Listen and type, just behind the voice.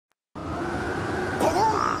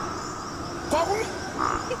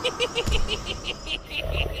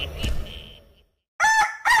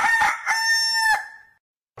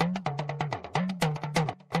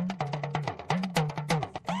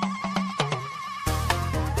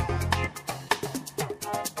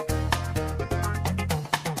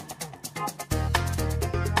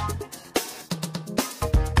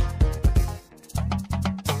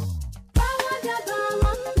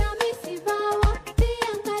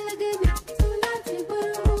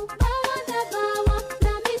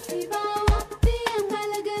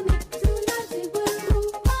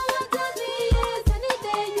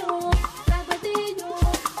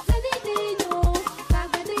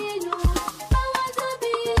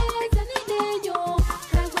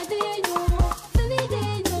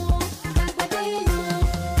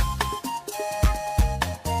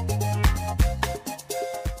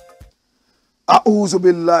أعوذ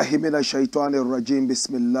بالله من الشيطان الرجيم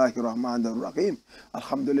بسم الله الرحمن الرحيم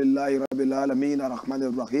الحمد لله رب العالمين الرحمن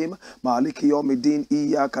الرحيم مالك يوم الدين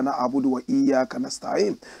إياك نعبد وإياك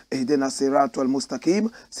نستعين اهدنا الصراط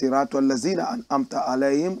المستقيم صراط الذين أنعمت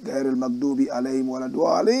عليهم غير المغضوب عليهم ولا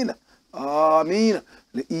الضالين آمين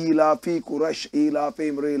لإيلاف قريش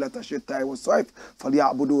إيلافهم رحلة الشتاء والصيف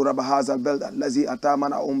فليعبدوا رب هذا البلد الذي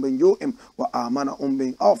أطعمهم من جوع وآمنهم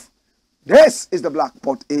من خوف. This is the Black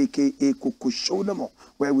Pot, aka Kukushodamo,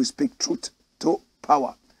 where we speak truth to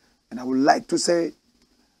power. And I would like to say,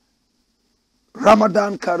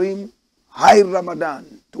 Ramadan Kareem, High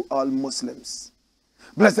Ramadan to all Muslims.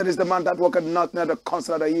 Blessed is the man that walketh not near the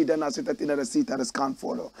counsel of the heathen, and sitteth in the seat that is can't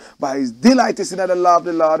follow. By his delight is in the law of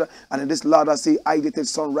the Lord, and in this law I see hideth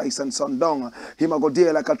sunrise and sundown. Him a go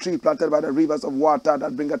dear like a tree planted by the rivers of water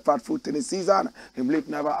that bringeth fat fruit in his season. Him leap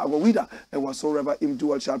never a go wither, and whatsoever him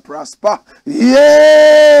do shall prosper.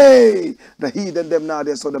 Yea! The heathen them now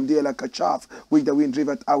they saw them dear like a chaff, which the wind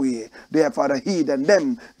driveth away. Therefore the heathen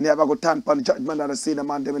them never go turn upon judgment, and the sin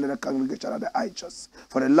among them in the congregation of the righteous.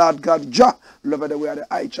 For the Lord God Jah loveth the way of the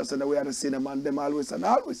righteous and the way of the sinner man them always and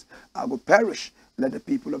always. I will perish. Let the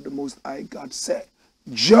people of the Most High God say,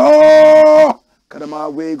 Jo!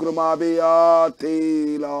 Kadama we grumabia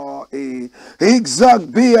tila e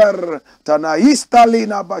exag beer tanaista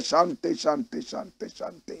lina bashante shante shante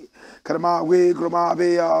shante. Kadama we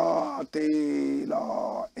grumabia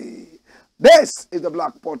tila e. This is the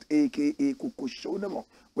Black Pot, aka Kukushodamo,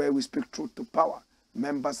 where we speak truth to power.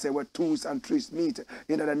 Members say where twos and threes meet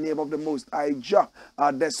in the name of the Most High Jah.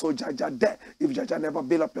 There so Jaja there. If Jaja never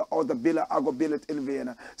build up your house, the builder I go build it in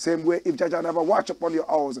vain. Same way if Jaja never watch upon your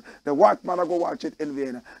house, the watchman I go watch it in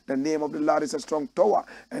vain. The name of the Lord is a strong tower,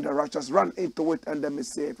 and the righteous run into it and them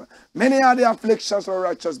is safe. Many are the afflictions of the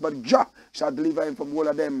righteous, but Jah shall deliver him from all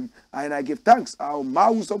of them. And I give thanks. Our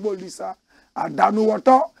mouse of Bolisa, I don't know what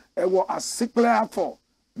it was a sick player for.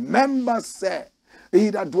 Members say, he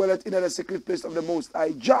that dwelleth in the secret place of the Most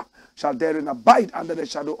High Jah shall therein abide under the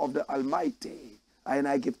shadow of the Almighty. And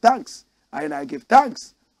I give thanks. And I give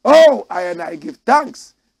thanks. Oh, and I give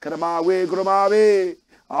thanks.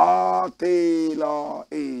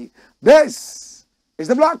 This is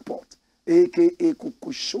the Black Pot, aka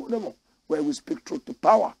Kukushodamo, where we speak truth to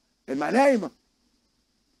power. In my name,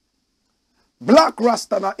 Black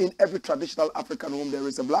RASTA. In every traditional African home there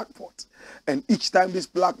is a black pot. And each time this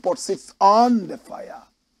black pot sits on the fire,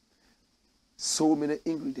 so many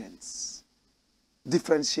ingredients,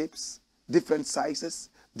 different shapes, different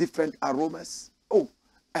sizes, different aromas, oh,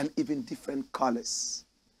 and even different colors.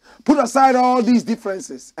 Put aside all these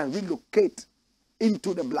differences and relocate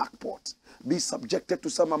into the black pot. Be subjected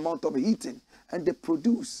to some amount of heating, and they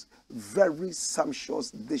produce very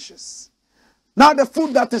sumptuous dishes. Now the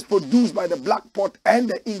food that is produced by the black pot and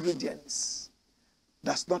the ingredients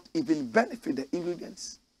does not even benefit the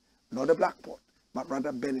ingredients, nor the black pot, but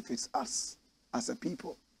rather benefits us as a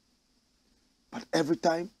people. But every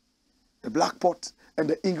time, the black pot and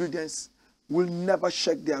the ingredients will never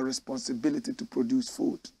shirk their responsibility to produce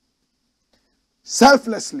food.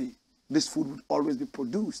 Selflessly, this food would always be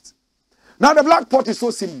produced. Now the black pot is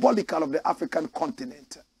so symbolical of the African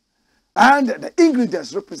continent. And the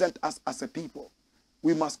ingredients represent us as a people.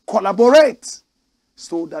 We must collaborate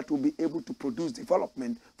so that we'll be able to produce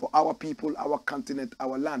development for our people, our continent,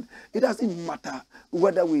 our land. It doesn't matter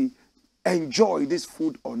whether we enjoy this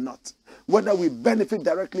food or not, whether we benefit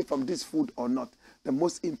directly from this food or not. The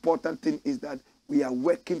most important thing is that we are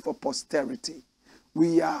working for posterity.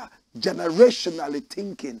 We are generationally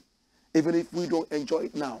thinking. Even if we don't enjoy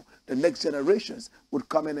it now, the next generations would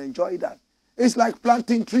come and enjoy that. It's like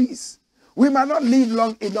planting trees. We might not live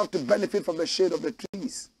long enough to benefit from the shade of the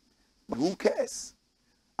trees. But who cares?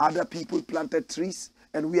 Other people planted trees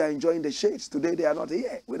and we are enjoying the shades. Today they are not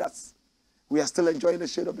here with us. We are still enjoying the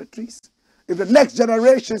shade of the trees. if the next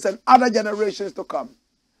generations and other generations to come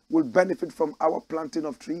will benefit from our planting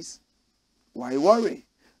of trees, why worry?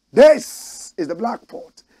 This is the Blakk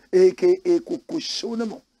Pot, aka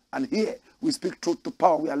Kukushunemo. And here we speak truth to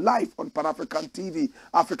power. We are live on Pan-African TV,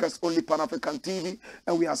 Africa's only Pan-African TV,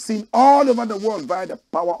 and we are seen all over the world via the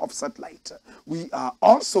power of satellite. We are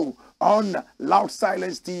also on Loud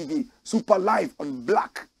Silence TV, Super Live on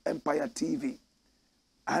Blakk Empire TV.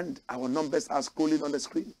 And our numbers are scrolling on the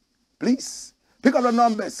screen. Please pick up the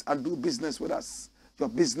numbers and do business with us. Your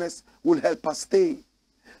business will help us stay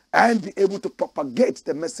and be able to propagate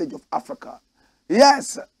the message of Africa.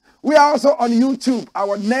 Yes, we are also on YouTube.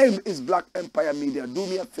 Our name is Blakk Empire Media. Do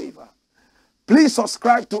me a favor. Please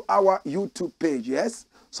subscribe to our YouTube page. Yes,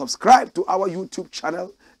 subscribe to our YouTube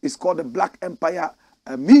channel. It's called the Blakk Empire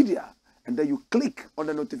Media. And then you click on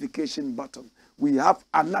the notification button. We have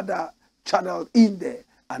another channel in there,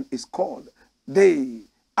 and it's called the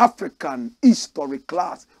African History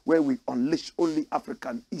Class, where we unleash only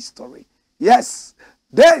African history. Yes,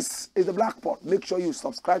 this is the Blakk Pot. Make sure you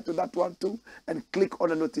subscribe to that one too and click on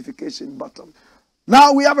the notification button.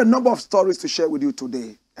 Now we have a number of stories to share with you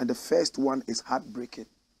today, and the first one is heartbreaking.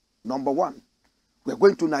 Number one, we're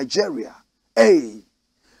going to Nigeria. A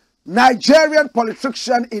Nigerian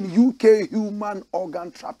politician in UK human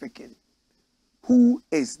organ trafficking. Who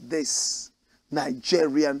is this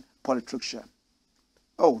Nigerian politician?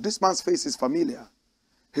 Oh, this man's face is familiar.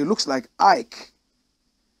 He looks like Ike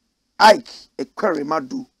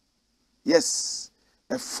Ekweremadu. Yes,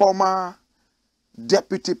 a former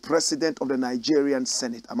deputy president of the Nigerian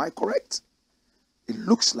Senate. Am I correct? It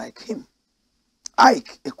looks like him.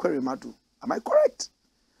 Ike Ekweremadu. Am I correct?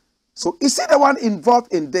 So is he the one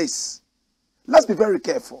involved in this? Let's be very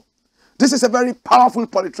careful. This is a very powerful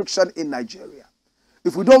politician in Nigeria.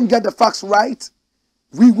 If we don't get the facts right,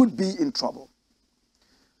 we would be in trouble.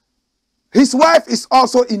 His wife is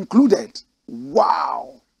also included.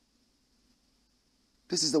 Wow.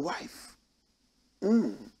 This is the wife.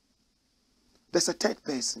 There's a third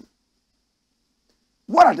person.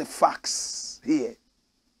 What are the facts here?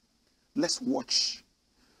 Let's watch.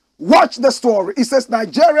 Watch the story. It says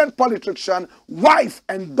Nigerian politician, wife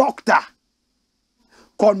and doctor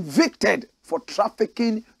convicted for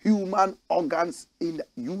trafficking human organs in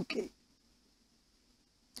the UK.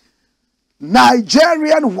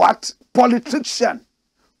 Nigerian what? Politician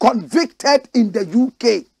convicted in the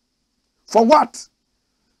UK for what?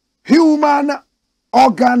 Human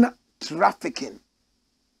organ trafficking.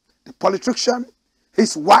 The politician,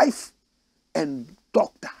 his wife, and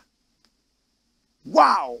doctor.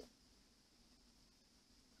 Wow.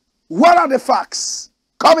 What are the facts?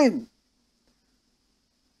 Come in.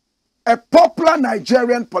 A popular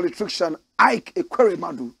Nigerian politician, Ike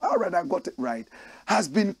Ekweremadu, all right, I got it right, has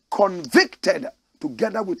been convicted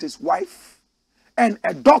together with his wife and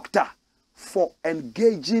a doctor for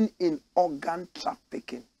engaging in organ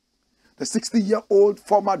trafficking. The 60-year-old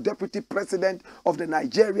former deputy president of the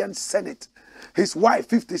Nigerian Senate, his wife,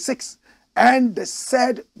 56, and the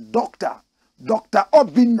said doctor, Dr.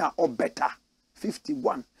 Obinna Obeta,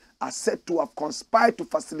 51, are said to have conspired to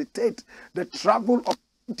facilitate the travel of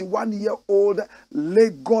 21-year-old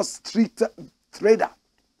Lagos street trader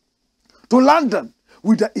to London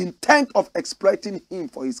with the intent of exploiting him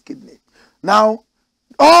for his kidney. Now,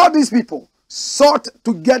 all these people sought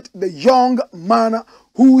to get the young man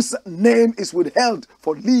whose name is withheld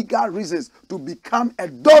for legal reasons to become a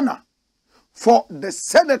donor for the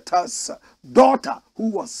senator's daughter who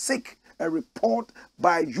was sick. A report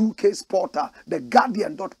by UK's portal,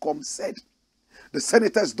 TheGuardian.com, said the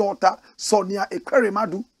senator's daughter, Sonia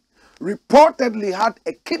Ekweremadu, reportedly had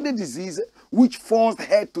a kidney disease which forced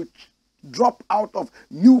her to drop out of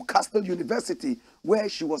Newcastle University, where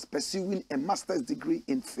she was pursuing a master's degree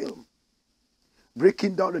in film.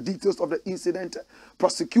 Breaking down the details of the incident,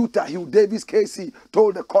 prosecutor Hugh Davis Casey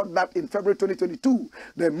told the court that in February 2022,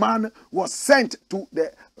 the man was sent to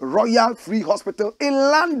the Royal Free Hospital in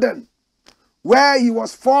London, where he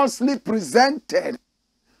was falsely presented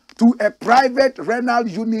to a private renal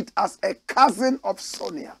unit as a cousin of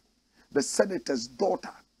Sonia, the senator's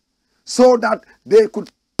daughter, so that they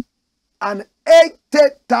could an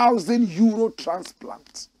 80,000 euro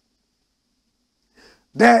transplant.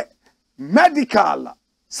 The medical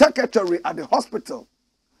secretary at the hospital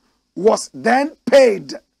was then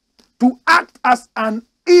paid to act as an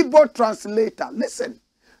Igbo translator. Listen,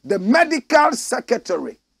 the medical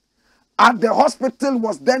secretary at the hospital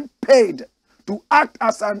was then paid to act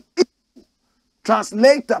as an Igbo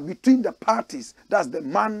translator between the parties, that's the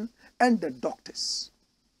man and the doctors,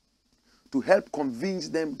 to help convince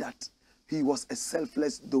them that he was a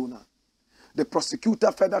selfless donor. The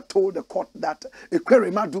prosecutor further told the court that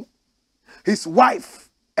Ekweremadu, his wife,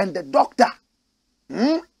 and the doctor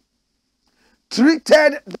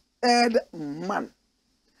treated the third man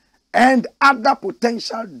and other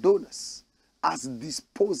potential donors as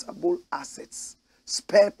disposable assets,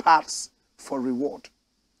 spare parts for reward,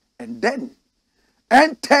 and then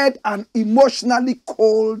entered an emotionally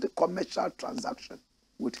cold commercial transaction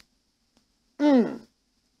with him.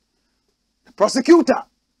 The prosecutor,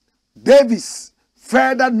 Davis,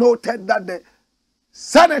 further noted that the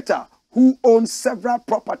senator, who owned several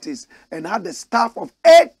properties and had a staff of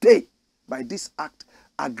 80 by this act,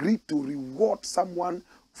 agreed to reward someone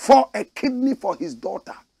for a kidney for his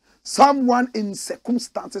daughter, someone in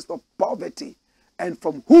circumstances of poverty, and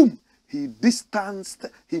from whom he distanced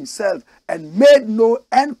himself and made no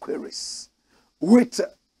enquiries, with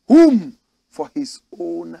whom, for his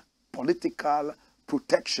own political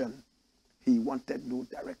protection, he wanted no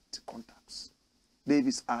direct contacts.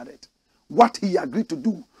 Davis added, what he agreed to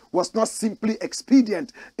do was not simply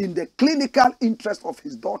expedient in the clinical interest of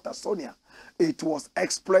his daughter Sonia. It was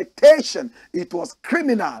exploitation. It was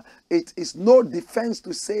criminal. It is no defense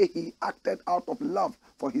to say he acted out of love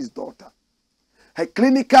for his daughter. Her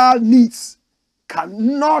clinical needs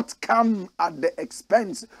cannot come at the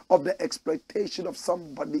expense of the exploitation of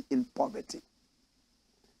somebody in poverty.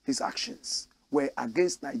 His actions were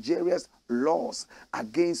against Nigeria's laws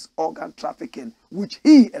against organ trafficking, which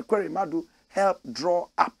he, Ekweremadu, helped draw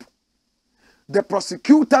up. The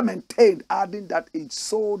prosecutor maintained, adding that it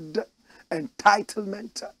showed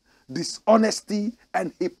entitlement, dishonesty,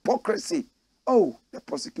 and hypocrisy. Oh, the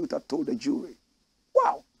prosecutor told the jury.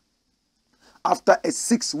 Wow. After a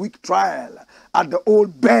 6-week trial at the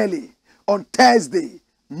Old Bailey on Thursday,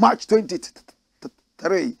 March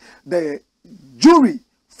 23, the jury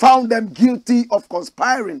found them guilty of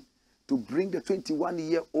conspiring to bring the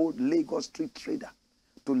 21-year-old Lagos street trader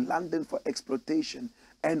to London for exploitation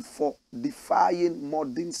and for defying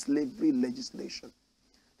modern slavery legislation.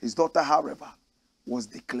 His daughter, however, was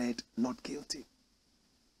declared not guilty.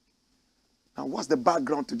 Now, what's the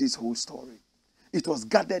background to this whole story? It was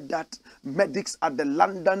gathered that medics at the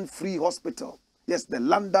London Free Hospital, yes, the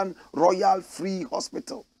London Royal Free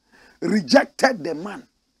Hospital, rejected the man,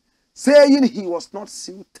 saying he was not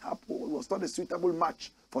suitable, was not a suitable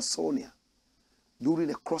match for Sonia.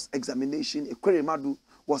 During a cross-examination, Ekweremadu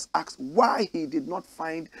was asked why he did not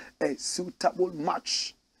find a suitable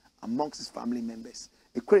match amongst his family members.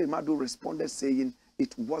 Ekweremadu responded saying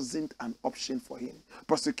it wasn't an option for him.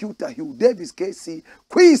 Prosecutor Hugh Davis KC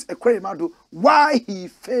quizzed Ekweremadu why he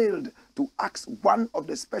failed to ask one of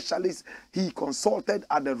the specialists he consulted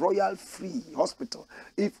at the Royal Free Hospital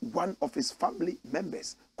if one of his family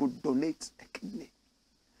members could donate a kidney.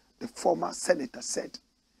 The former senator said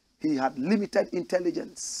he had limited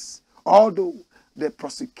intelligence, although the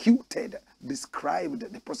prosecutor, in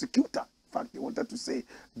fact, he wanted to say,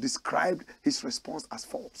 described his response as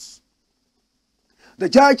false. The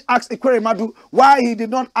judge asked Ekweremadu why he did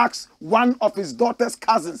not ask one of his daughter's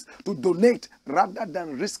cousins to donate rather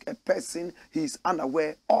than risk a person he is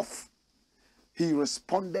unaware of. He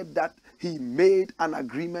responded that he made an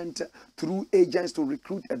agreement through agents to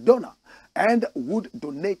recruit a donor and would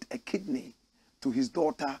donate a kidney to his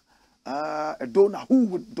daughter, a donor who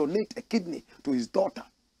would donate a kidney to his daughter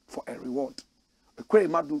for a reward.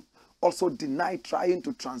 Ekweremadu also denied trying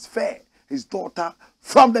to transfer his daughter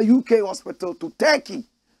from the UK hospital to Turkey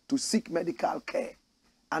to seek medical care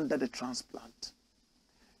under the transplant.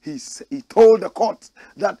 He told the court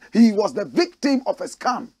that he was the victim of a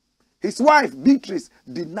scam. His wife, Beatrice,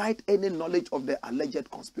 denied any knowledge of the alleged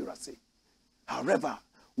conspiracy. However,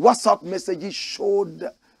 WhatsApp messages shown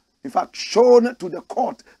to the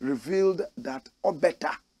court revealed that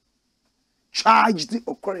Obeta charged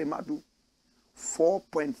Ekweremadu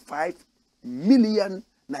 4.5 million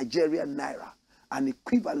Nigerian naira, an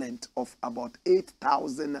equivalent of about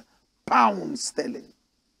 8,000 pounds sterling,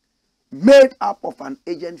 made up of an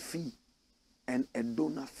agent fee and a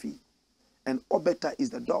donor fee. And Obeta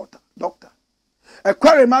is the doctor.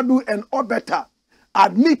 Ekweremadu and Obeta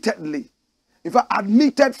admitted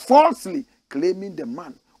falsely, claiming the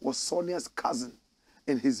man was Sonia's cousin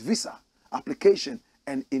in his visa application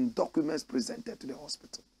and in documents presented to the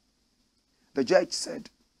hospital. The judge said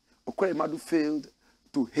Ekweremadu failed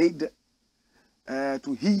to heed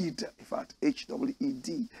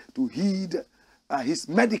his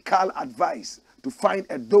medical advice to find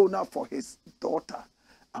a donor for his daughter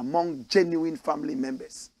among genuine family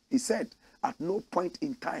members. He said at no point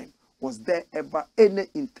in time was there ever any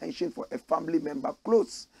intention for a family member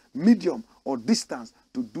close, medium, or distance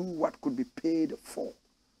to do what could be paid for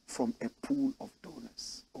from a pool of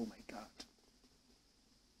donors. Oh my God.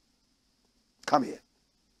 Come here.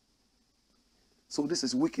 So this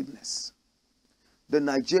is wickedness. The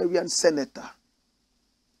Nigerian senator,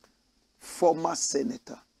 former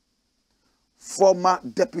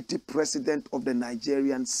deputy president of the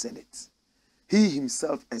Nigerian Senate. He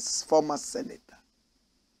himself is former senator.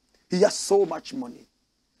 He has so much money.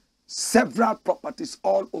 Several properties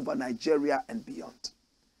all over Nigeria and beyond.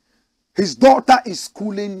 His daughter is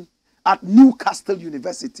schooling at Newcastle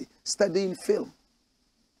University, studying film.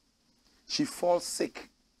 She falls sick,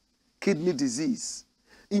 kidney disease.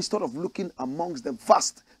 Instead of looking amongst the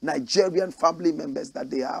vast Nigerian family members that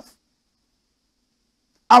they have.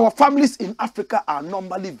 Our families in Africa are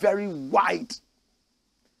normally very wide.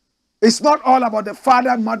 It's not all about the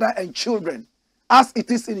father, mother, and children, as it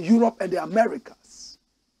is in Europe and the Americas.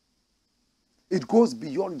 It goes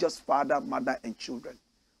beyond just father, mother, and children.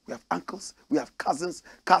 We have uncles, we have cousins,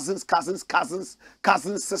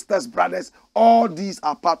 sisters, brothers. All these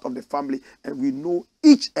are part of the family, and we know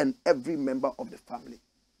each and every member of the family.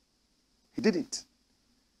 He didn't.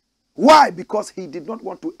 Why? Because he did not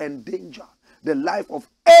want to endanger the life of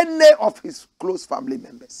any of his close family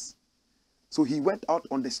members. So he went out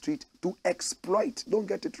on the street to exploit. Don't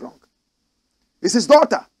get it wrong. It's his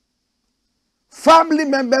daughter. Family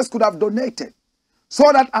members could have donated so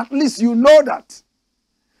that at least you know that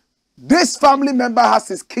this family member has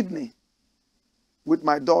his kidney with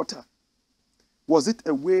my daughter. Was it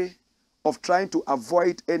a way of trying to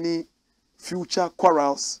avoid any future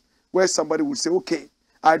quarrels where somebody would say, okay,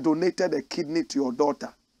 I donated a kidney to your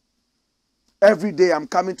daughter. Every day I'm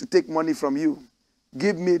coming to take money from you.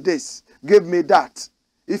 Give me this, give me that.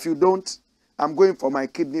 If you don't, I'm going for my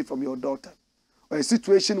kidney from your daughter. Or a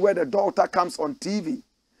situation where the daughter comes on TV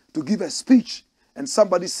to give a speech and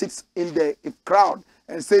somebody sits in the crowd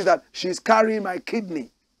and says that she's carrying my kidney,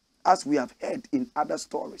 as we have heard in other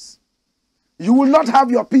stories. You will not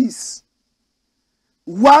have your peace.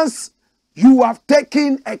 Once you have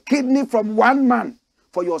taken a kidney from one man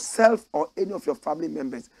for yourself or any of your family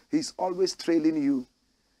members, he's always trailing you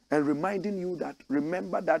and reminding you that,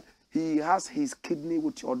 remember that he has his kidney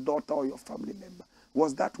with your daughter or your family member.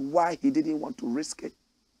 Was that why he didn't want to risk it?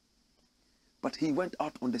 But he went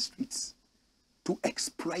out on the streets to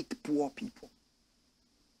exploit poor people.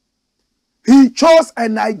 He chose a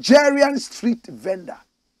Nigerian street vendor,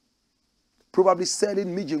 probably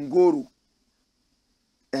selling mijingoro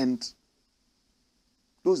and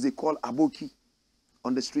those they call aboki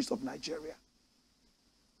on the streets of Nigeria.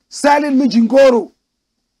 Selling mijingoro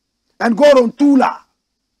and gorontula.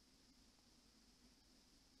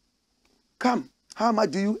 Come, how much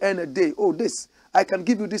do you earn a day? Oh, this. I can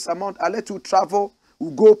give you this amount. I'll let you travel. We'll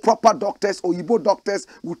go, proper doctors, Oyibo doctors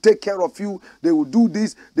will take care of you. They will do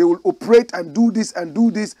this. They will operate and do this and do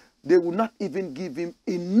this. They will not even give him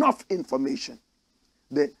enough information.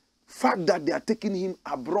 The fact that they are taking him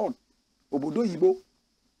abroad, Obodo Yibo,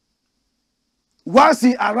 once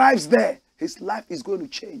he arrives there, his life is going to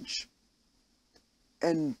change.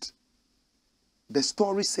 And the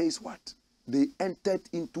story says what? They entered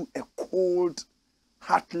into a cold,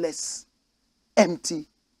 heartless, empty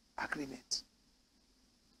agreement.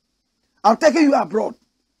 I'm taking you abroad.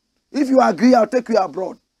 If you agree, I'll take you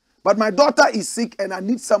abroad. But my daughter is sick and I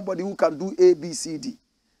need somebody who can do A, B, C, D.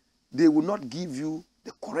 They will not give you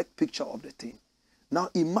the correct picture of the thing. Now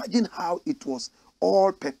imagine how it was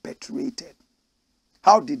all perpetuated.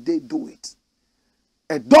 How did they do it?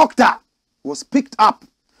 A doctor was picked up.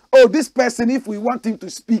 Oh, this person, if we want him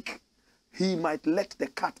to speak, he might let the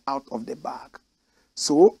cat out of the bag.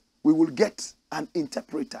 So we will get an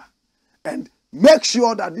interpreter and make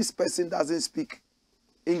sure that this person doesn't speak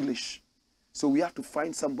English. So we have to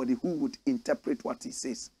find somebody who would interpret what he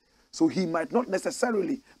says. So he might not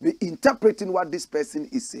necessarily be interpreting what this person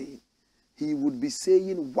is saying. He would be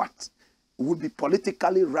saying what would be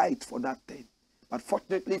politically right for that thing. But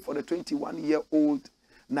fortunately for the 21-year-old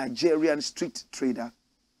Nigerian street trader,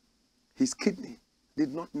 his kidney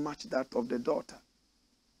did not match that of the daughter.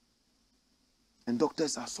 And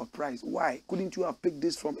doctors are surprised. Why? Couldn't you have picked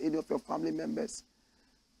this from any of your family members?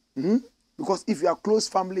 Because if you are close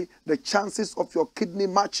family, the chances of your kidney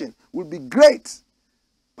matching will be great.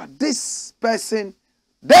 But this person,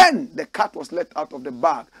 then the cat was let out of the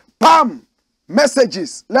bag. Bam!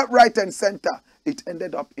 Messages, left, right, and center. It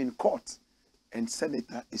ended up in court. And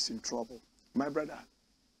senator is in trouble. My brother,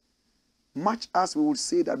 much as we would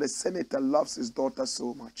say that the senator loves his daughter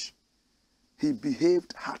so much, he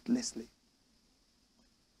behaved heartlessly.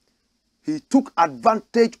 He took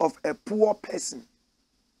advantage of a poor person.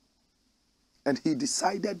 And he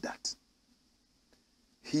decided that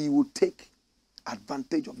he would take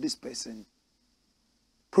advantage of this person,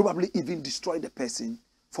 probably even destroy the person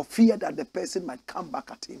for fear that the person might come back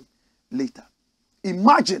at him later.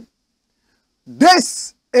 Imagine,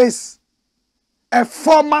 this is a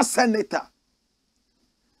former senator,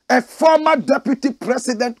 a former deputy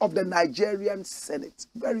president of the Nigerian Senate.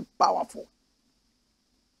 Very powerful.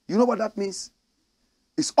 You know what that means?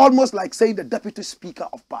 It's almost like saying the deputy speaker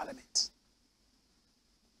of parliament.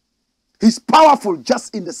 He's powerful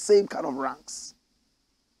just in the same kind of ranks.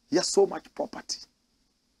 He has so much property.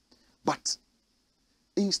 But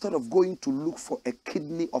instead of going to look for a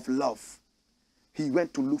kidney of love, he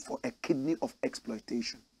went to look for a kidney of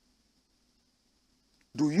exploitation.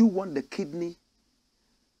 Do you want the kidney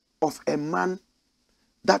of a man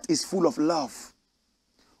that is full of love?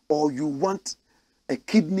 Or you want a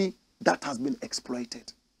kidney that has been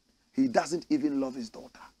exploited? He doesn't even love his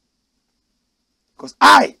daughter. Because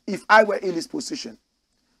if I were in his position,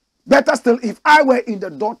 better still, if I were in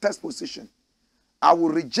the daughter's position, I will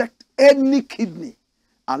reject any kidney,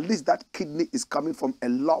 unless that kidney is coming from a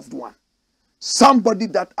loved one. Somebody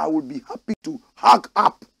that I would be happy to hug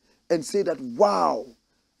up and say that, wow,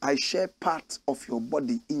 I share part of your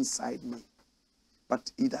body inside me.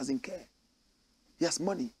 But he doesn't care. He has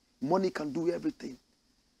money. Money can do everything.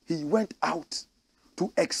 He went out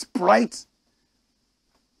to exploit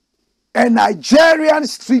a Nigerian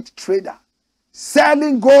street trader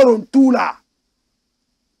selling Gorontula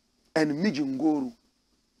and Mijungoro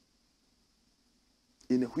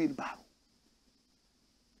in a wheelbarrow.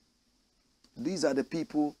 These are the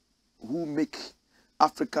people who make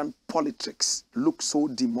African politics look so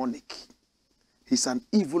demonic. He's an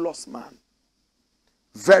evilous man,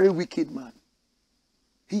 very wicked man.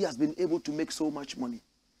 He has been able to make so much money.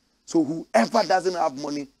 So whoever doesn't have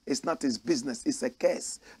money, it's not his business. It's a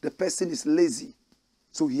curse. The person is lazy.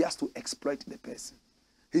 So he has to exploit the person.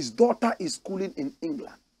 His daughter is schooling in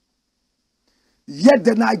England. Yet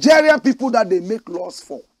the Nigerian people that they make laws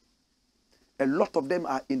for, a lot of them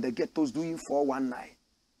are in the ghettos doing 419.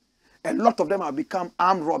 A lot of them have become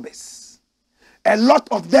armed robbers. A lot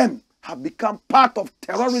of them have become part of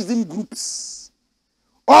terrorism groups.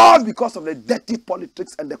 All because of the dirty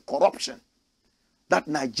politics and the corruption that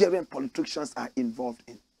Nigerian politicians are involved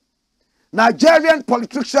in. Nigerian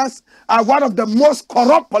politicians are one of the most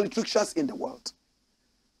corrupt politicians in the world.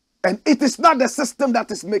 And it is not the system that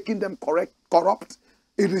is making them corrupt.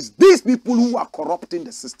 It is these people who are corrupting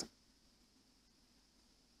the system.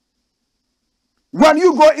 When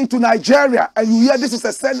you go into Nigeria and you hear this is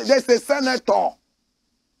a senator.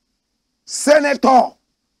 Senator.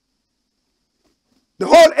 The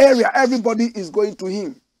whole area, everybody is going to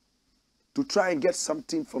him to try and get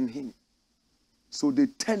something from him. So they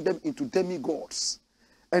turn them into demigods.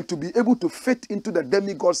 And to be able to fit into the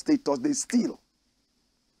demigod status, they steal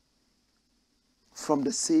from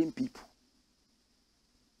the same people.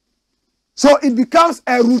 So it becomes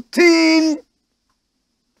a routine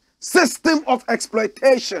system of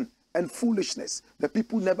exploitation and foolishness. The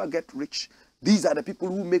people never get rich. These are the people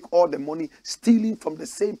who make all the money, stealing from the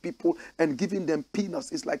same people and giving them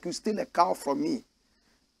peanuts. It's like you steal a cow from me.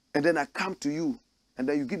 And then I come to you, and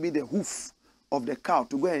then you give me the hoof of the cow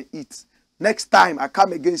to go and eat. Next time I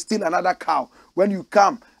come again, steal another cow. When you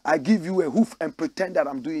come, I give you a hoof and pretend that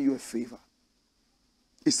I'm doing you a favor.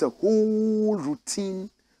 It's a whole routine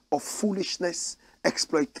of foolishness,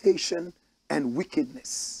 exploitation, and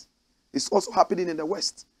wickedness. It's also happening in the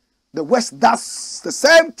West. The West does the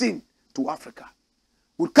same thing to Africa.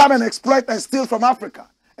 Would come and exploit and steal from Africa.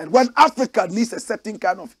 And when Africa needs a certain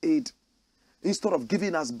kind of aid, instead of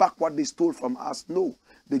giving us back what they stole from us, no,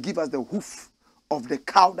 they give us the hoof of the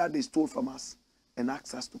cow that they stole from us and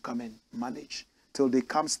ask us to come and manage till they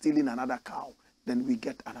come stealing another cow. Then we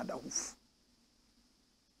get another hoof.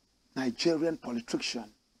 Nigerian politician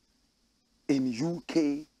in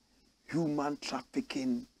UK, human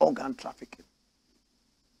trafficking, organ trafficking.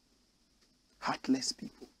 Heartless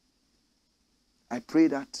people. I pray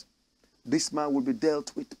that this man will be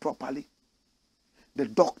dealt with properly. The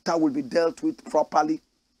doctor will be dealt with properly.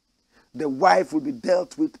 The wife will be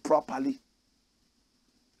dealt with properly.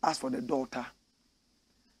 As for the daughter,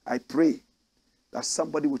 I pray that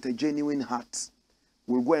somebody with a genuine heart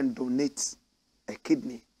will go and donate a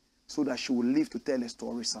kidney so that she will live to tell a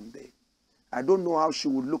story someday. I don't know how she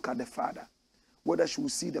would look at the father, whether she will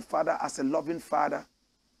see the father as a loving father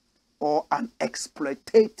or an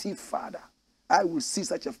exploitative father. I will see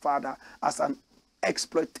such a father as an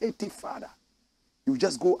exploitative father. You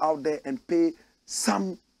just go out there and pay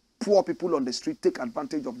some poor people on the street, take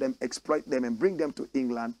advantage of them, exploit them, and bring them to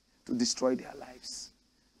England to destroy their lives.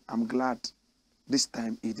 I'm glad this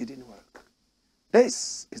time it didn't work.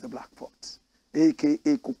 This is the Blakk Pot,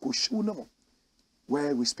 a.k.a. Kukushunamo,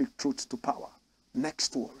 where we speak truth to power next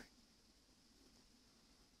story.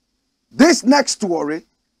 This next story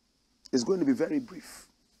is going to be very brief.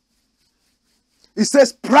 It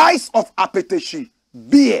says, price of AKPETESHI,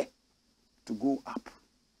 beer, to go up.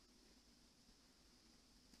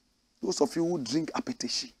 Those of you who drink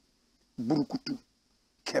AKPETESHI, burukutu,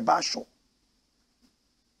 kebasho,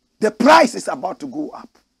 the price is about to go up.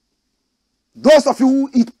 Those of you who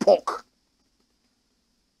eat pork,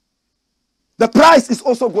 the price is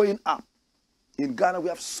also going up. In Ghana, we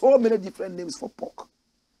have so many different names for pork.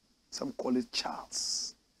 Some call it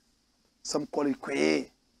Charles. Some call it Kweye.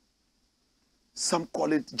 Some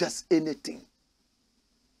call it just anything.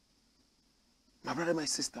 My brother, my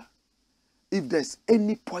sister, if there's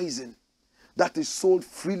any poison that is sold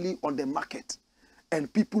freely on the market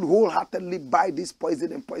and people wholeheartedly buy this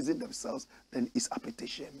poison and poison themselves, then it's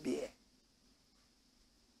AKPETESHI and beer.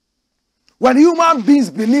 When human beings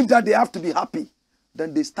believe that they have to be happy,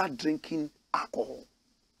 then they start drinking alcohol.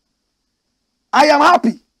 I am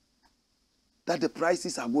happy that the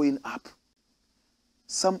prices are going up.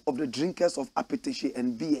 Some of the drinkers of AKPETESHI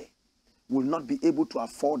and beer will not be able to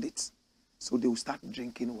afford it, so they will start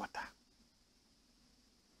drinking water.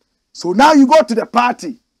 So now you go to the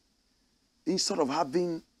party, instead of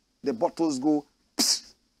having the bottles go,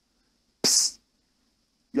 psst, psst,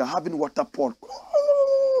 you are having water poured,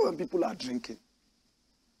 and people are drinking.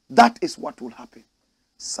 That is what will happen.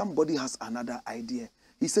 Somebody has another idea.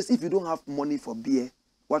 He says, if you don't have money for beer,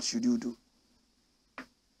 what should you do?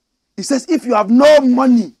 He says, if you have no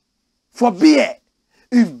money for beer,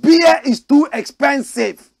 if beer is too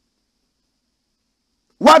expensive,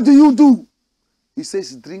 what do? He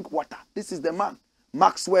says, drink water. This is the man,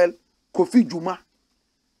 Maxwell Kofi Juma.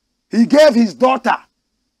 He gave his daughter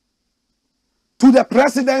to the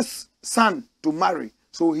president's son to marry.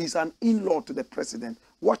 So he's an in-law to the president.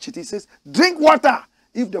 Watch it. He says, drink water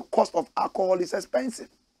if the cost of alcohol is expensive.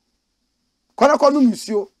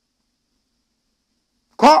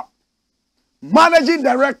 Managing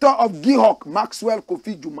director of GIHOC, Maxwell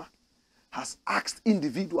Kofi Juma, has asked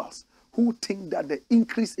individuals who think that the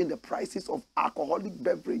increase in the prices of alcoholic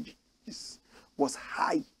beverages was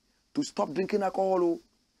high to stop drinking alcohol.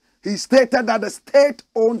 He stated that the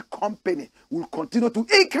state-owned company will continue to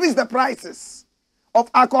increase the prices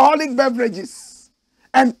of alcoholic beverages,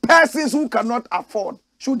 and persons who cannot afford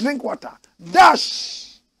should drink water.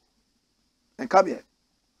 Dash! And come here.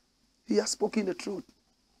 He has spoken the truth.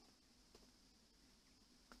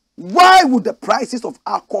 Why would the prices of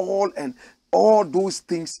alcohol and all those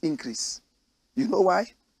things increase? You know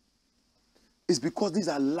why? It's because these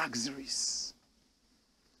are luxuries.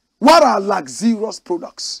 What are luxurious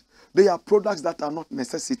products? They are products that are not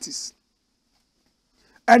necessities.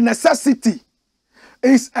 A necessity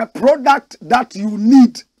is a product that you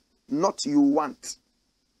need, not you want.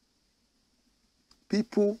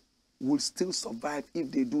 People will still survive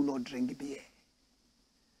if they do not drink beer.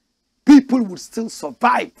 People will still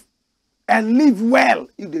survive and live well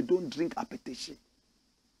if they don't drink AKPETESHI.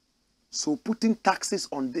 So putting taxes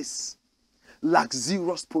on this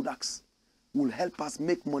luxurious products will help us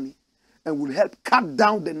make money and will help cut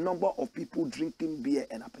down the number of people drinking beer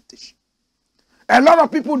and AKPETESHI. A lot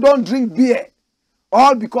of people don't drink beer,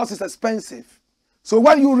 all because it's expensive. So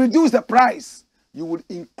when you reduce the price, you will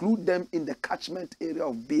include them in the catchment area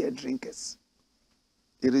of beer drinkers.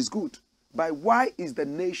 It is good. But why is the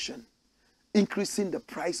nation increasing the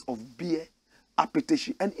price of beer,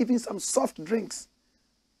 AKPETESHI, and even some soft drinks?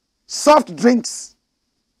 Soft drinks,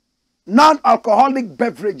 non-alcoholic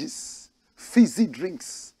beverages, fizzy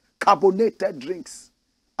drinks, carbonated drinks.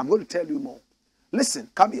 I'm going to tell you more. Listen,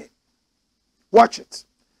 come here. Watch it.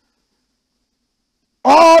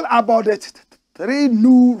 All about it. 3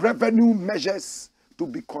 new revenue measures to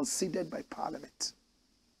be considered by Parliament.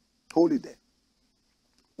 Hold it there.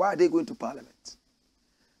 Why are they going to Parliament?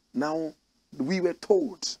 Now, we were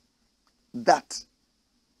told that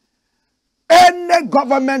any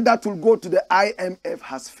government that will go to the IMF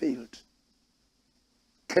has failed.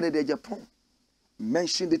 Kennedy Japan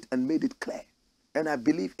mentioned it and made it clear. And I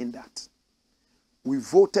believe in that. We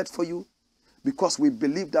voted for you because we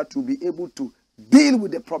believe that you'll be able to deal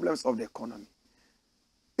with the problems of the economy.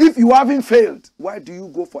 If you haven't failed, why do you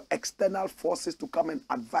go for external forces to come and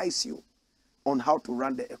advise you on how to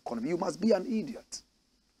run the economy? You must be an idiot.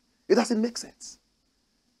 It doesn't make sense.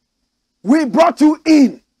 We brought you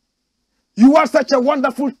in. You are such a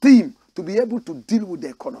wonderful team to be able to deal with the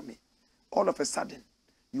economy. All of a sudden,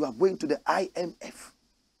 you are going to the IMF.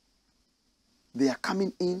 They are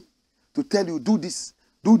coming in to tell you, do this,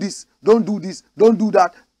 don't do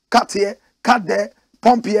that, cut here, cut there,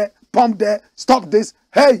 pump here, pump there, stop this,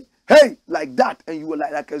 hey, like that. And you were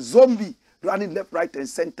like a zombie running left, right, and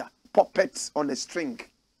center, puppets on a string.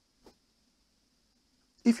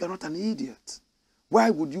 If you're not an idiot, why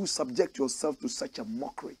would you subject yourself to such a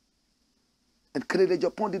mockery? And Kennedy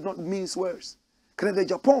Japan did not mince words. Kennedy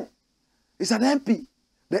Japan is an MP.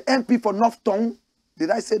 The MP for North Tongue.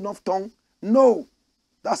 Did I say North Tongue? No.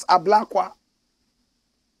 That's Blakk.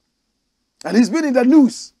 And he's been in the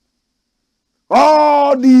news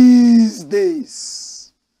all these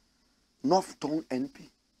days. North Tongue MP.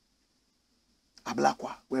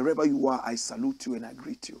 Blakk, wherever you are, I salute you and I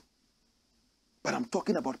greet you. But I'm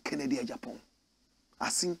talking about Kennedy Japan.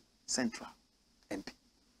 Asin Central MP.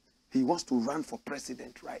 He wants to run for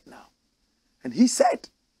president right now. And he said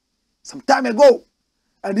some time ago,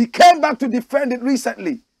 and he came back to defend it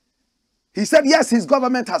recently. He said, yes, his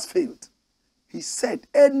government has failed. He said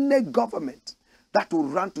any government that will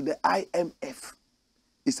run to the IMF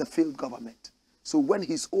is a failed government. So when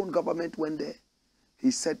his own government went there,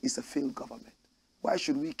 he said it's a failed government. Why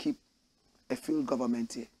should we keep a failed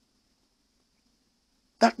government here?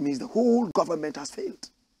 That means the whole government has failed.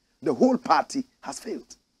 The whole party has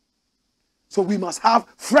failed. So we must have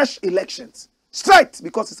fresh elections. Straight,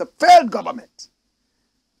 because it's a failed government.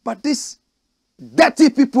 But these dirty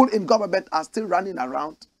people in government are still running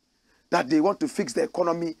around that they want to fix the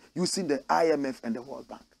economy using the IMF and the World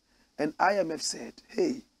Bank. And IMF said,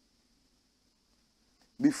 hey,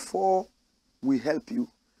 before we help you,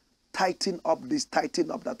 tighten up this,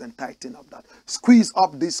 tighten up that, and tighten up that. Squeeze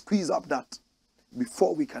up this, squeeze up that,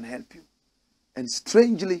 before we can help you. And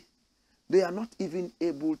strangely, they are not even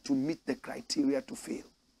able to meet the criteria to fail.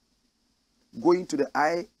 Going to the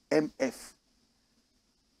IMF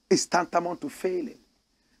is tantamount to failing.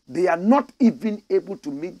 They are not even able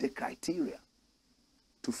to meet the criteria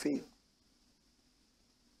to fail.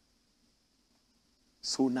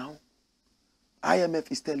 So now,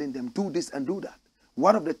 IMF is telling them, do this and do that.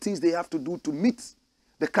 One of the things they have to do to meet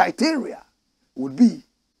the criteria would be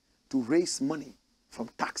to raise money from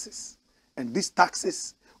taxes. And these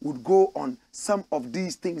taxes would go on some of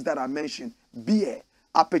these things that I mentioned: beer,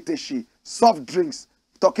 AKPETESHI, soft drinks,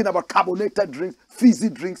 talking about carbonated drinks, fizzy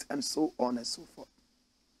drinks, and so on and so forth.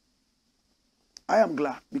 I am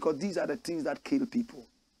glad, because these are the things that kill people.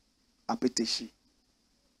 AKPETESHI,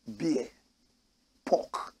 beer,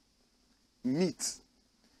 pork, meat.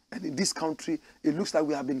 And in this country, it looks like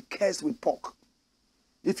we have been cursed with pork.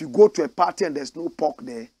 If you go to a party and there's no pork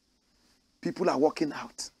there, people are walking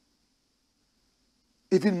out.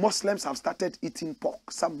 Even Muslims have started eating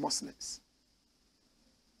pork, some Muslims.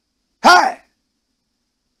 Hey!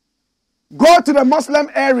 Go to the Muslim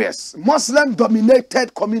areas,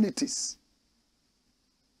 Muslim-dominated communities.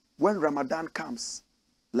 When Ramadan comes,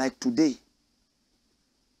 like today,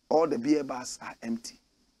 all the beer bars are empty.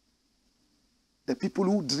 The people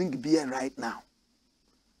who drink beer right now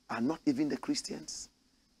are not even the Christians.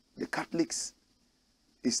 The Catholics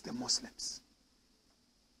is the Muslims.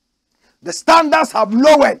 The standards have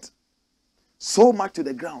lowered so much to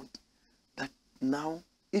the ground that now,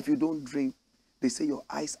 if you don't drink, they say your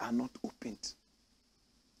eyes are not opened.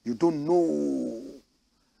 You don't know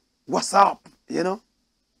what's up, you know.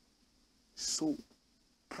 So,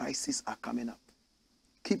 prices are coming up.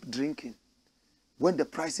 Keep drinking. When the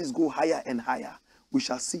prices go higher and higher, we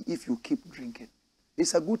shall see if you keep drinking.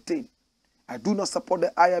 It's a good thing. I do not support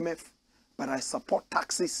the IMF, but I support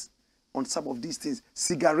taxes on some of these things.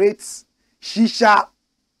 Cigarettes, shisha,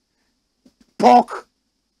 pork,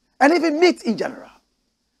 and even meat in general.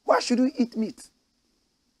 Why should we eat meat?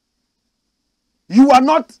 You are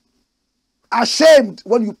not ashamed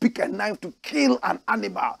when you pick a knife to kill an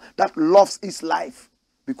animal that loves its life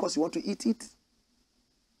because you want to eat it.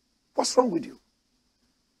 What's wrong with you?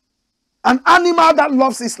 An animal that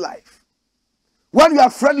loves its life. When you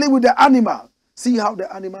are friendly with the animal, see how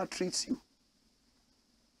the animal treats you.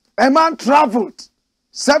 A man traveled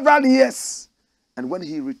several years, and when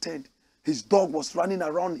he returned, his dog was running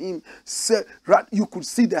around him. You could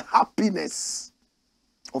see the happiness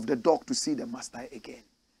of the dog to see the master again.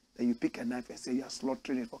 Then you pick a knife and say you are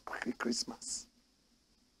slaughtering it for Christmas.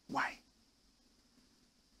 Why?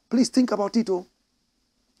 Please think about it. Oh,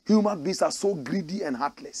 human beings are so greedy and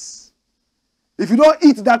heartless. If you don't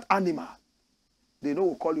eat that animal, they know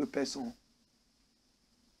will call you a person.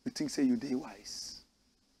 You think say you day wise.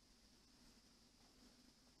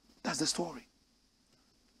 That's the story.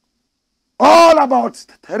 All about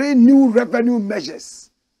 3 new revenue measures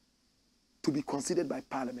to be considered by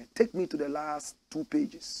Parliament. Take me to the last 2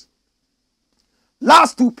 pages.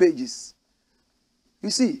 Last 2 pages. You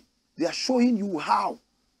see, they are showing you how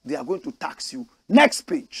they are going to tax you. Next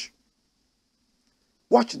page.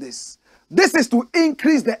 Watch this. This is to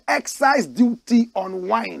increase the excise duty on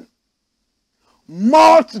wine.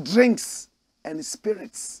 malt drinks and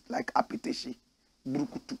spirits like AKPETESHI,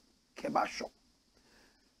 Brukutu, Kebasho,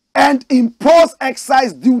 and impose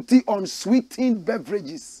excise duty on sweetened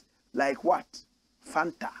beverages like what?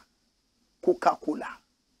 Fanta, Coca-Cola,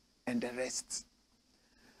 and the rest.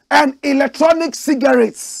 And electronic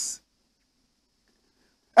cigarettes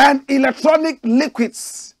and electronic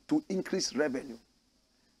liquids to increase revenue.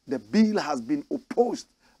 The bill has been opposed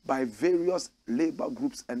by various labor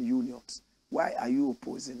groups and unions. Why are you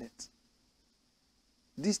opposing it?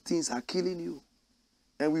 These things are killing you.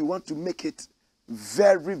 And we want to make it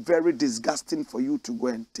very, very disgusting for you to go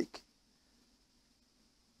and take.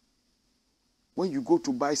 When you go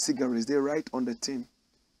to buy cigarettes, they write on the tin,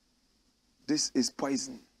 this is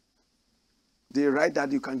poison. They write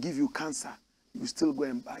that you can give you cancer. You still go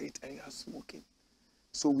and buy it and you are smoking.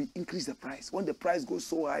 So we increase the price. When the price goes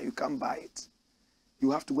so high, you can't buy it.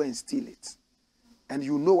 You have to go and steal it. And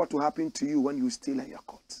you know what will happen to you when you steal and you're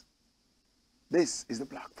caught. This is the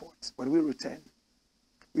Blakk Pot. When we return,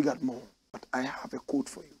 we got more. But I have a quote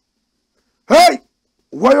for you. Hey!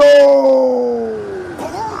 Wayo!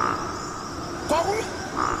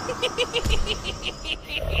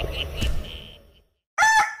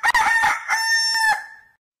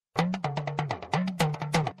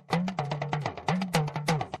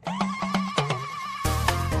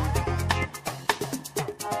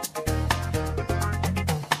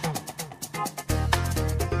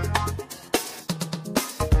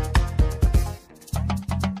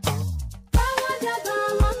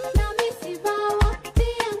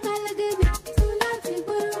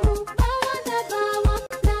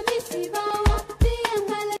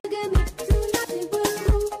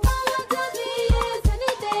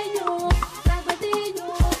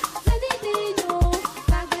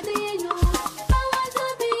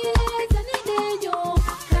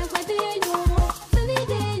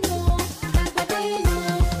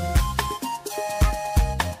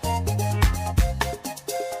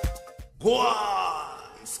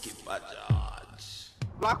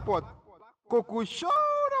 Blakk Pot, Kuku Show.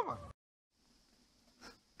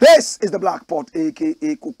 This is the Blakk Pot,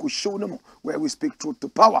 aka Kuku Show, where we speak truth to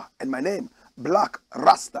power. And my name, Blakk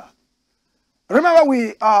RASTA. Remember,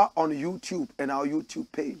 we are on YouTube, and our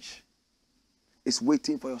YouTube page is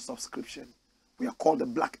waiting for your subscription. We are called the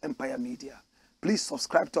Black Empire Media. Please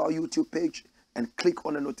subscribe to our YouTube page and click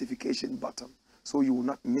on the notification button so you will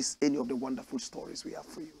not miss any of the wonderful stories we have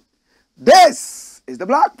for you. This is the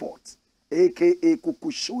Blakk Pot, aka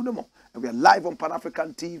Kuku Show, and we are live on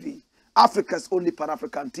Pan-African TV, Africa's only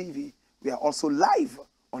Pan-African TV. We are also live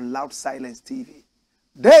on Loud Silence TV.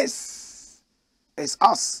 This is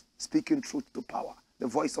us speaking truth to power, the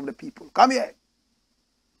voice of the people. Come here.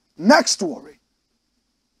 Next story.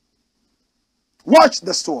 Watch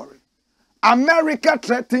the story. America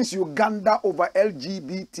threatens Uganda over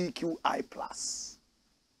LGBTQI+.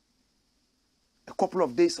 A couple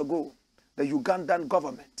of days ago, the Ugandan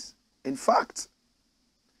government, in fact,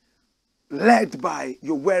 led by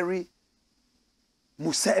Yoweri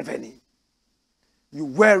Museveni,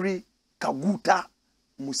 Yoweri Kaguta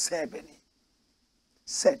Museveni,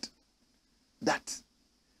 said that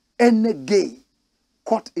any gay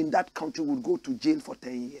caught in that country would go to jail for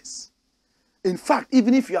 10 years. In fact,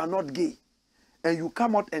 even if you are not gay, and you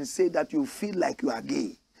come out and say that you feel like you are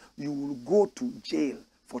gay, you will go to jail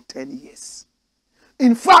for 10 years.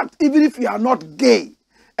 In fact, even if you are not gay,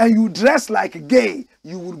 and you dress like gay,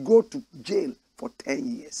 you will go to jail for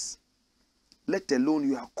 10 years. Let alone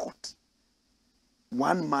you are caught.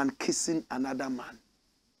 One man kissing another man.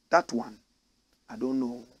 That one, I don't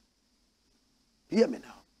know. Hear me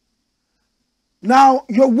now. Now,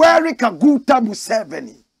 Yoweri Kaguta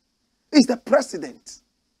Museveni is the president.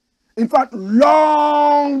 In fact,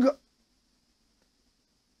 long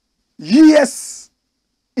years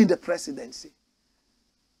in the presidency.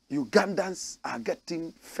 Ugandans are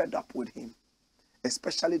getting fed up with him,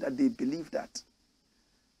 especially that they believe that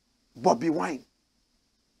Bobby Wine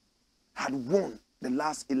had won the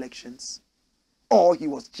last elections, or he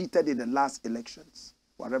was cheated in the last elections,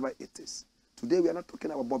 whatever it is. Today we are not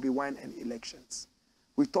talking about Bobby Wine and elections.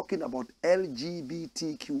 We're talking about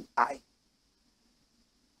LGBTQI.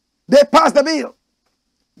 They passed the bill.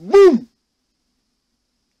 Boom!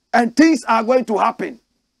 And things are going to happen.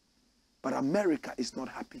 But America is not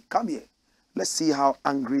happy. Come here. Let's see how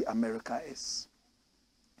angry America is.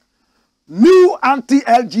 New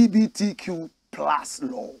anti-LGBTQ+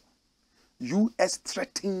 law. U.S.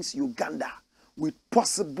 threatens Uganda with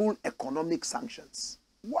possible economic sanctions.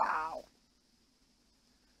 Wow.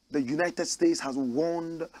 The United States has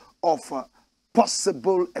warned of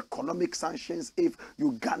possible economic sanctions if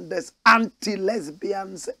Uganda's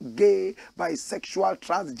anti-lesbians, gay, bisexual,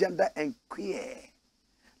 transgender, and queer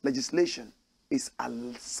legislation is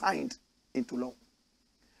signed into law.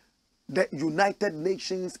 The United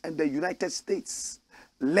Nations and the United States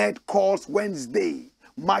led calls Wednesday,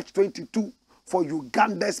 March 22, for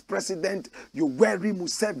Uganda's President Yoweri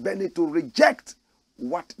Museveni to reject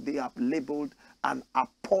what they have labeled an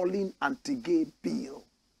appalling anti-gay bill.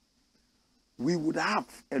 We would have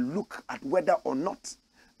a look at whether or not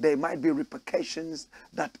there might be repercussions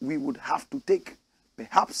that we would have to take,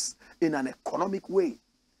 perhaps in an economic way,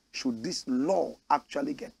 should this law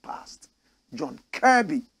actually get passed. John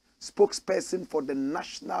Kirby, spokesperson for the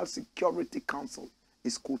National Security Council,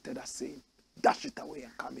 is quoted as saying, dash it away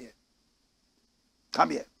and come here.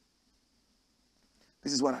 Come here.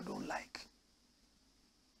 This is what I don't like.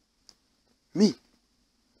 Me,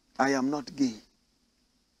 I am not gay.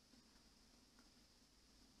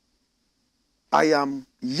 I am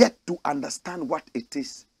yet to understand what it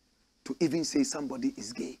is to even say somebody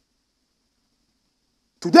is gay.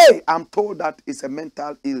 Today, I'm told that it's a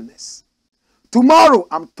mental illness. Tomorrow,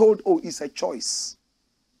 I'm told, oh, it's a choice.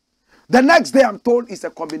 The next day, I'm told it's a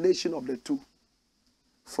combination of the two.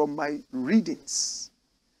 From my readings,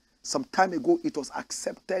 some time ago, it was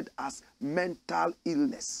accepted as mental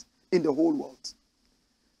illness in the whole world.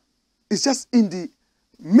 It's just in the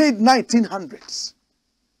mid-1900s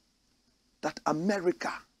that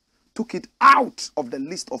America took it out of the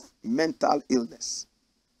list of mental illness.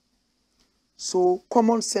 So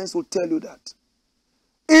common sense will tell you that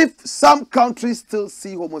if some countries still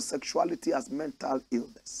see homosexuality as mental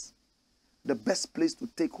illness, the best place to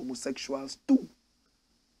take homosexuals to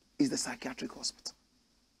is the psychiatric hospital,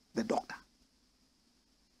 the doctor.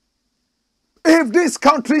 If these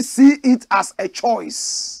countries see it as a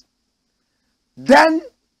choice, then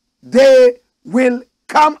they will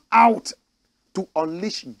come out to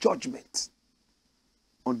unleash judgment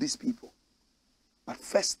on these people. But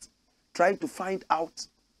first, trying to find out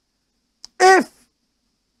if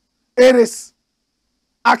it is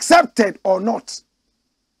accepted or not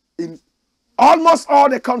in almost all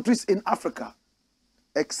the countries in Africa,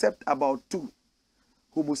 except about 2.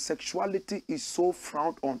 Homosexuality is so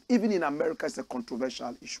frowned on. Even in America, it's a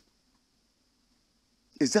controversial issue.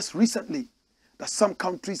 It's just recently that some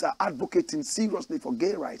countries are advocating seriously for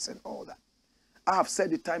gay rights and all that. I have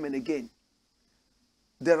said it time and again.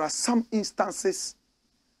 There are some instances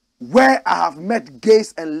where I have met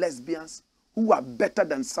gays and lesbians who are better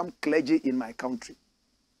than some clergy in my country.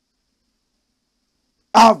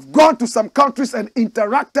 I've gone to some countries and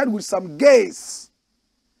interacted with some gays.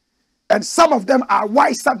 And some of them are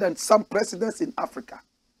wiser than some presidents in Africa,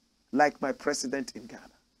 like my president in Ghana.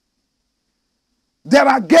 There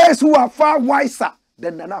are gays who are far wiser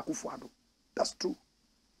than Nana Akufo-Addo. That's true.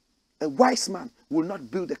 A wise man will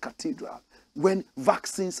not build a cathedral when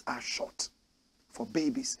vaccines are short for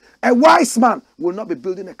babies. A wise man will not be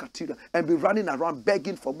building a cathedral and be running around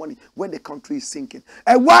begging for money when the country is sinking.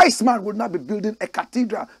 A wise man will not be building a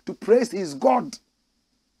cathedral to praise his God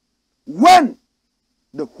when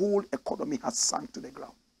the whole economy has sunk to the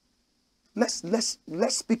ground. Let's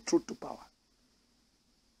speak truth to power.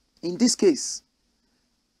 In this case,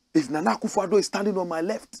 if Nana Akufo-Addo is standing on my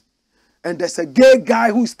left and there's a gay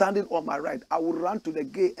guy who is standing on my right, I will run to the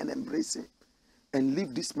gay and embrace him and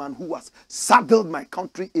leave this man who has saddled my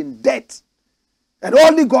country in debt. And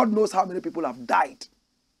only God knows how many people have died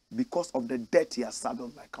because of the debt he has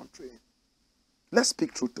saddled my country in. Let's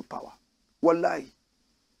speak truth to power. Wallahi.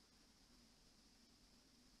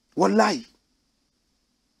 Wallahi.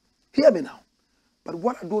 Hear me now. But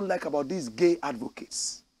what I don't like about these gay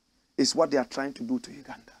advocates is what they are trying to do to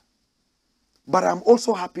Uganda. But I'm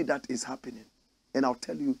also happy that it's happening. And I'll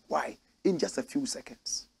tell you why in just a few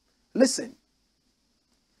seconds. Listen.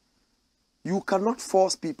 You cannot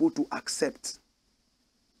force people to accept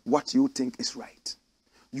what you think is right.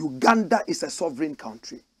 Uganda is a sovereign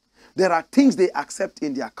country. There are things they accept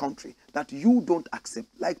in their country that you don't accept,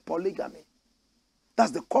 like polygamy. That's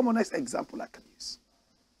the commonest example I can use.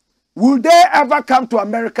 Will they ever come to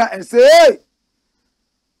America and say, hey,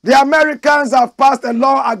 the Americans have passed a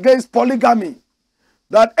law against polygamy,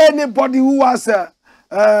 that anybody who has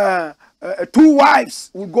 2 wives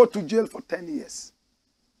will go to jail for 10 years?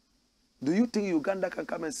 Do you think Uganda can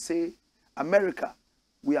come and say, America,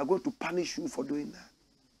 we are going to punish you for doing that?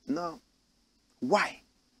 No. Why?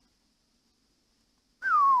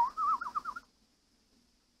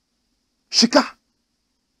 Shika,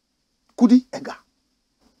 Kudi, Ega,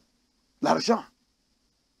 l'argent,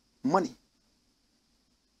 money.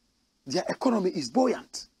 Their economy is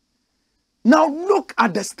buoyant. Now look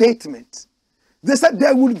at the statement They said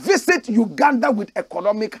they will visit Uganda with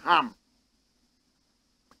economic harm,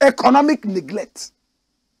 economic neglect.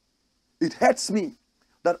 It hurts me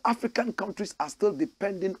that African countries are still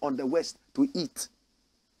depending on the West to eat.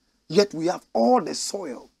 Yet we have all the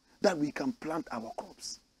soil that we can plant our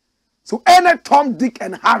crops. So any Tom, Dick,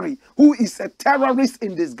 and Harry who is a terrorist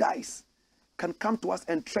in disguise can come to us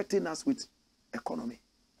and threaten us with economy.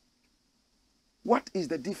 What is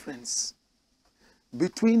the difference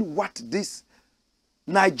between what this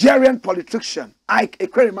Nigerian politician, Ike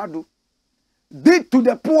Ekweremadu, did to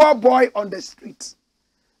the poor boy on the street,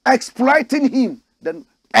 exploiting him,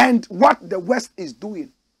 and what the West is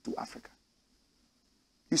doing to Africa?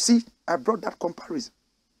 You see, I brought that comparison.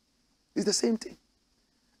 It's the same thing.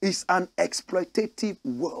 It's an exploitative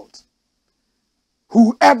world.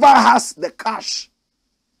 Whoever has the cash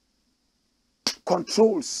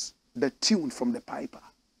controls the tune from the piper.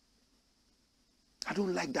 I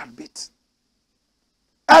don't like that bit.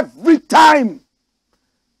 Every time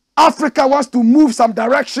Africa wants to move some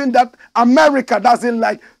direction that America doesn't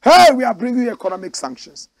like, hey, we are bringing economic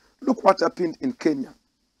sanctions. Look what happened in Kenya.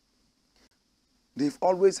 They've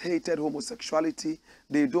always hated homosexuality.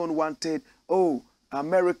 They don't want it. Oh,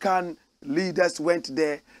 American leaders went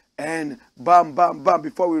there and bam, bam, bam.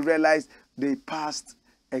 Before we realized, they passed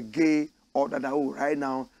a gay order that, oh, right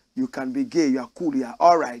now, you can be gay, you are cool, you are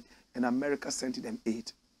all right. And America sent them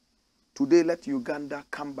aid. Today, let Uganda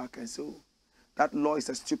come back and say, oh, that law is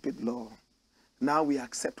a stupid law. Now we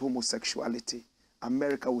accept homosexuality.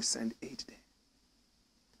 America will send aid there.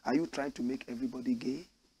 Are you trying to make everybody gay?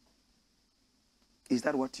 Is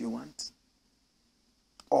that what you want?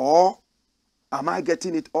 Or am I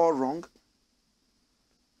getting it all wrong?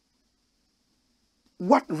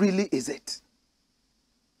 What really is it?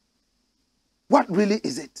 What really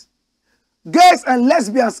is it? Gays and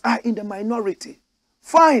lesbians are in the minority.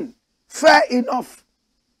 Fine. Fair enough.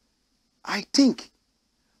 I think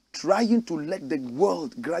trying to let the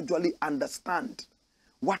world gradually understand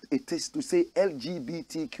what it is to say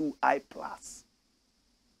LGBTQI+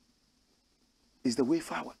 is the way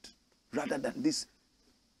forward, rather than this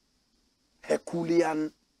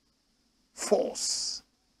Herculean force.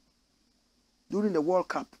 During the World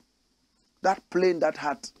Cup, that plane that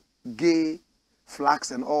had gay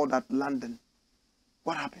flags and all that landing,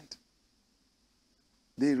 what happened?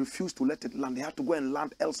 They refused to let it land. They had to go and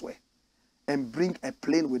land elsewhere and bring a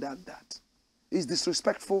plane without that. It's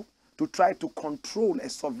disrespectful to try to control a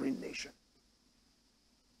sovereign nation.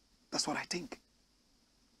 That's what I think.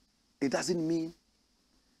 It doesn't mean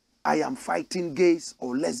I am fighting gays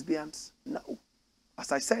or lesbians. No.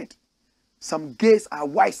 As I said, some gays are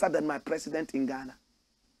wiser than my president in Ghana.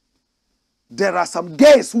 There are some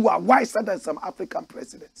gays who are wiser than some African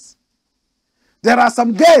presidents. There are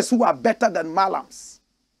some gays who are better than Malams.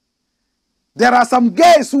 There are some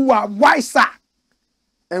gays who are wiser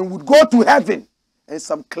and would go to heaven, and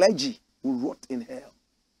some clergy who rot in hell.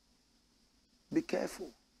 Be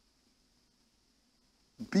careful.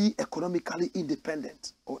 Be economically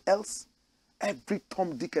independent, or else every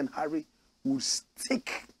Tom, Dick, and Harry will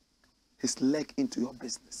stick his leg into your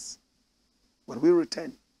business. When we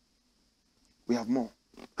return, we have more.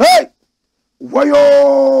 Hey!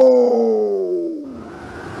 Wayo!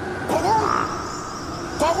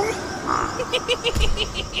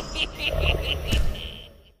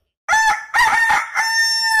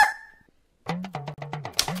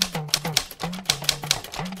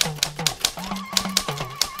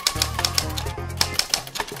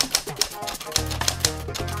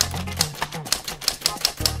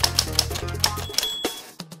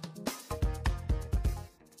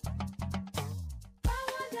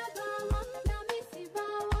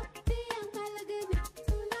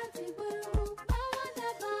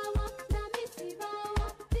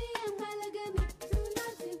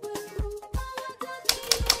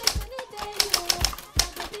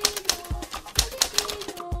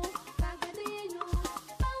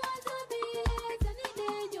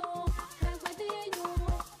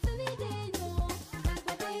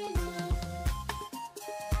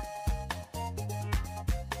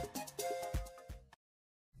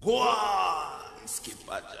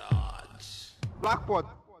 Blackpot,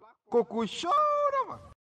 Coco show, man.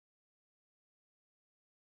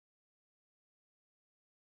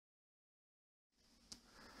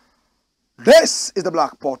 This is the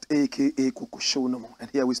Black Pot, aka Kukushonomo, and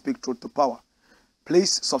here we speak truth to power.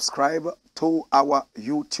 Please subscribe to our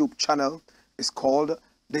YouTube channel. It's called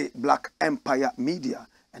the Black Empire Media,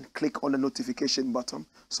 and click on the notification button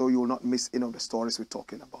so you will not miss any of the stories we're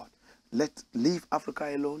talking about. Leave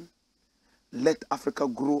Africa alone. Let Africa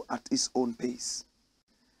grow at its own pace.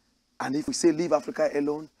 And if we say leave Africa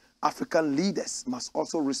alone, African leaders must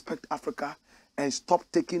also respect Africa and stop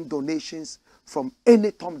taking donations from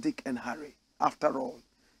any Tom, Dick, and Harry. After all,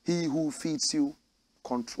 he who feeds you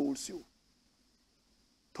controls you.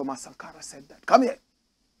 Thomas Sankara said that. Come here.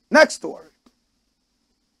 Next story.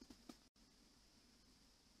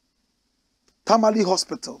 Tamale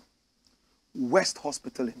Hospital, West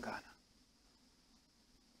Hospital in Ghana.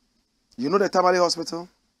 You know the Tamale Hospital?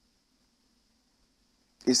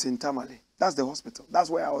 It's in Tamale. That's the hospital. That's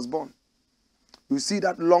where I was born. You see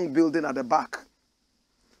that long building at the back?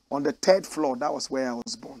 On the 3rd floor, that was where I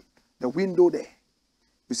was born. The window there.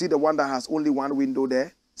 You see the one that has only one window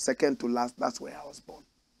there? Second to last, that's where I was born.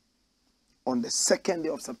 On the 2nd day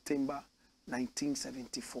of September,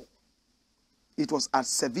 1974. It was at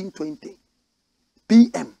 7:20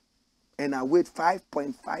 p.m. and I weighed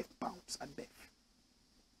 5.5 pounds at birth.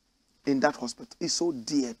 In that hospital. It's so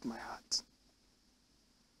dear to my heart.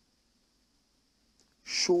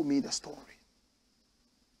 Show me the story.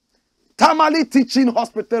 Tamale Teaching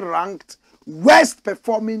Hospital ranked worst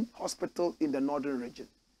performing hospital in the northern region.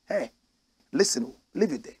 Hey, listen,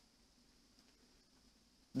 leave it there.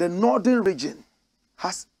 The northern region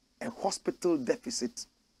has a hospital deficit,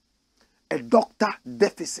 a doctor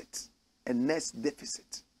deficit, a nurse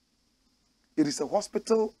deficit. It is a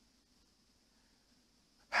hospital.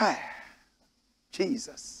 Hey,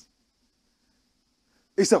 Jesus.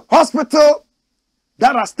 It's a hospital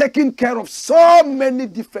that has taken care of so many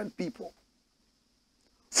different people.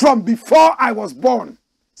 From before I was born,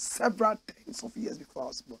 several tens of years before I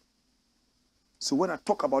was born. So when I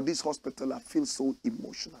talk about this hospital, I feel so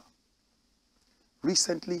emotional.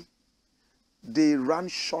 Recently, they ran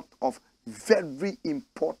short of very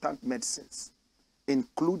important medicines,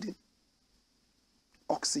 including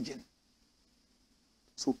oxygen.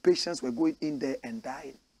 So patients were going in there and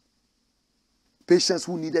dying. Patients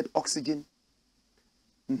who needed oxygen,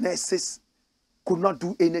 nurses could not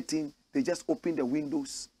do anything. They just opened the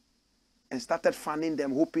windows and started fanning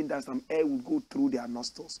them, hoping that some air would go through their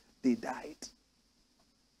nostrils. They died.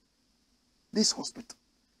 This hospital,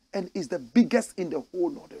 and is the biggest in the whole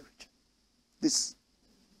northern region. This,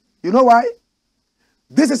 you know why?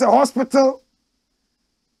 This is a hospital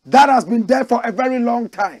that has been there for a very long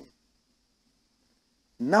time.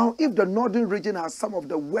 Now, if the northern region has some of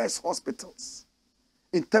the worst hospitals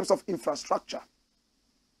in terms of infrastructure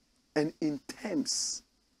and in terms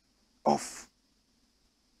of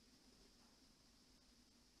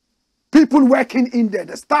people working in there,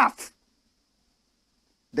 the staff,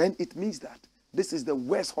 then it means that this is the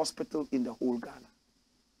worst hospital in the whole Ghana.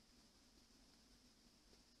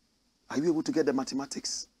 Are you able to get the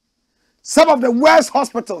mathematics? Some of the worst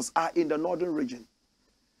hospitals are in the northern region.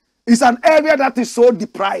 It's an area that is so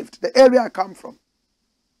deprived, the area I come from.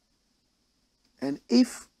 And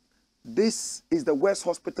if this is the worst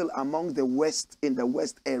hospital among the west in the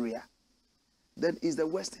west area, then it's the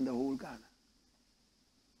worst in the whole Ghana.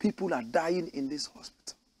 People are dying in this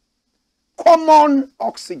hospital. Common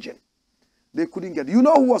oxygen. They couldn't get. You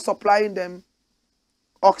know who was supplying them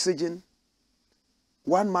oxygen?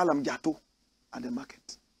 One Malam Jato at the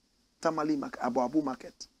market. Tamale market, Abu Abu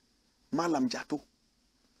market. Malam Jato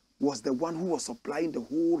was the one who was supplying the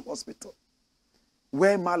whole hospital.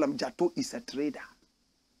 Where Malam Jato is a trader.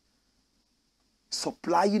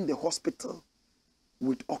 Supplying the hospital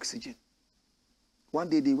with oxygen. One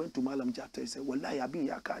day they went to Malam Jato and said, "Wallahi abi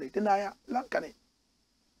ya kare, denaya lankane.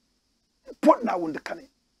 Put now on the kane.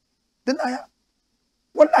 Denaya,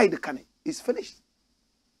 wallahi the kane is finished."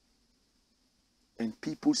 And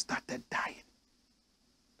people started dying.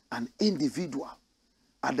 An individual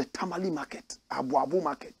at the Tamale market, Abu Abu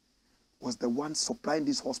market, was the one supplying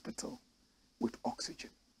this hospital with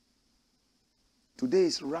oxygen. Today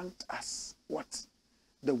is ranked as what?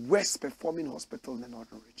 The worst performing hospital in the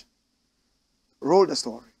northern region. Roll the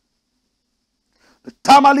story. The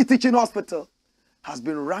Tamale Teaching Hospital has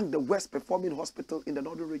been ranked the worst performing hospital in the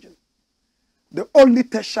northern region. The only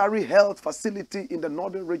tertiary health facility in the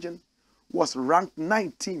northern region was ranked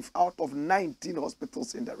 19th out of 19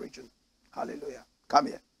 hospitals in the region. Hallelujah. Come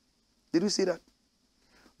here. Did you see that?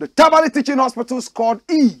 The Tamale Teaching Hospital scored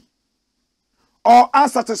E, or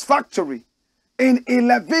unsatisfactory, in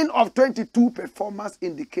 11 of 22 performance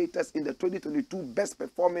indicators in the 2022 best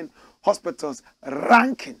performing hospitals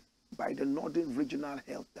ranking by the Northern Regional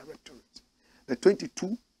Health Directorate. The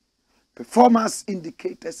 22 performance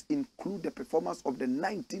indicators include the performance of the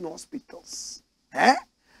 19 hospitals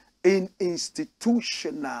in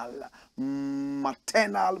institutional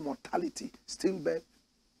maternal mortality, stillbirth,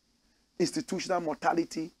 institutional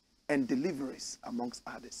mortality, and deliveries, amongst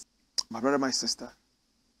others. My brother, my sister,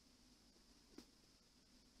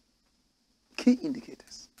 key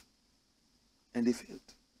indicators. And they failed.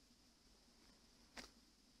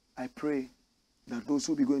 I pray that those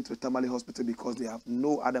who will be going to the Tamale hospital because they have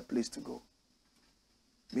no other place to go,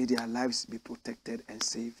 may their lives be protected and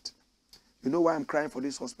saved. You know why I'm crying for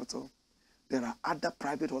this hospital? There are other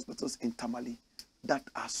private hospitals in Tamale that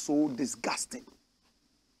are so disgusting.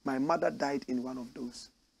 My mother died in one of those.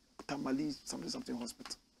 Tamale something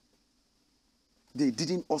hospital. They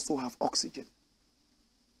didn't also have oxygen.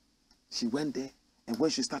 She went there, and when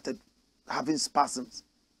she started having spasms,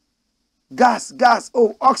 gas,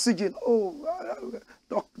 oh, oxygen, oh,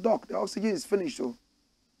 doc, the oxygen is finished, oh.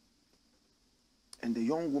 And the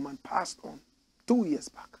young woman passed on 2 years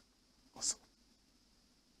back or so.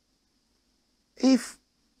 If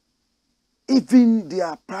even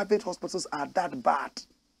their private hospitals are that bad,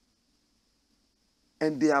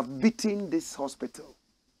 and they have beaten this hospital,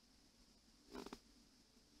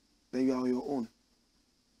 then you are on your own.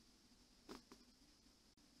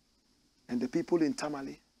 And the people in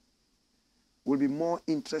Tamale will be more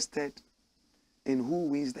interested in who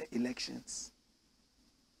wins the elections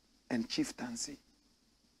and chieftaincy,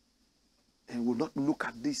 and will not look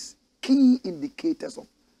at these key indicators of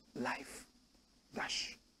life.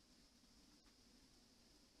 Dash.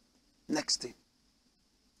 Next thing.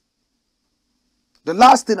 The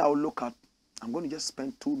last thing I will look at, I'm going to just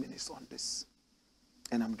spend 2 minutes on this,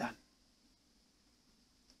 and I'm done.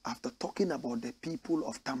 After talking about the people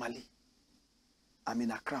of Tamale, I'm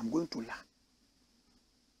in Accra, I'm going to La.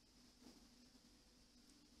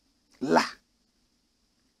 La.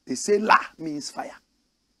 They say La means fire.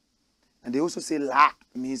 And they also say La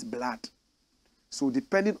means blood. So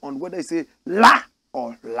depending on whether they say La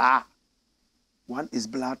or La, one is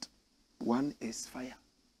blood, one is fire.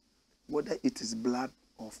 Whether it is blood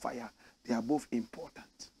or fire, they are both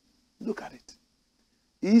important. Look at it.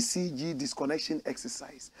 ECG disconnection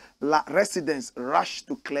exercise. Residents rush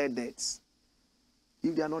to clear debts.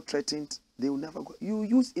 If they are not threatened, they will never go. You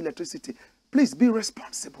use electricity. Please be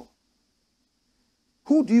responsible.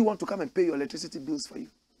 Who do you want to come and pay your electricity bills for you?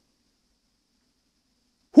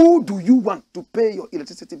 Who do you want to pay your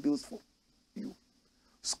electricity bills for? You.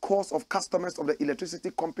 Scores of customers of the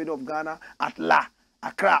Electricity Company of Ghana at La,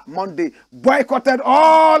 Accra, Monday, boycotted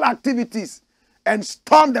all activities and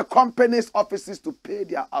stormed the company's offices to pay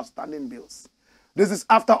their outstanding bills. This is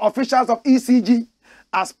after officials of ECG,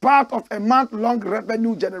 as part of a month-long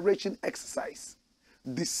revenue generation exercise,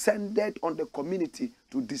 descended on the community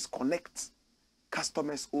to disconnect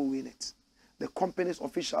customers owing it. The company's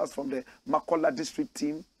officials from the Makola district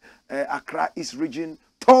team, Accra East region,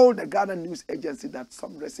 told the Ghana News Agency that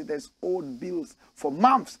some residents owed bills for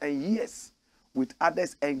months and years, with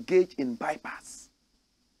others engaged in bypass.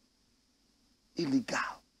 Illegal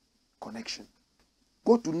connection.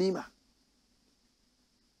 Go to Nima.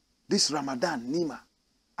 This Ramadan, Nima,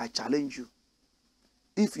 I challenge you.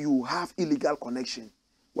 If you have illegal connection,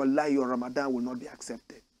 wallahi, your Ramadan will not be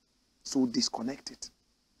accepted. So disconnect it.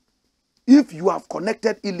 If you have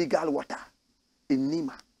connected illegal water in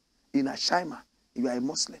Nima, in Ashaima, you are a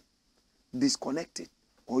Muslim, disconnect it,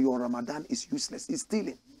 or your Ramadan is useless. It's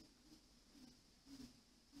stealing.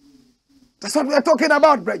 That's what we are talking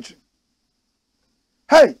about, brethren.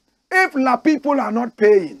 Hey, if La people are not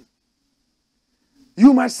paying,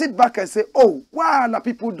 you might sit back and say, oh, why are La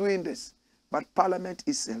people doing this? But Parliament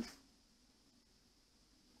itself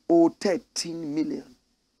owed 13 million.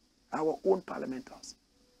 Our own parliamentarians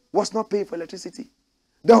was not paying for electricity.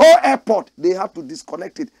 The whole airport, they had to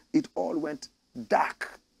disconnect it. It all went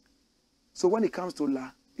dark. So when it comes to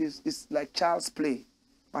La, it's like child's play.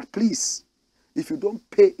 But please, if you don't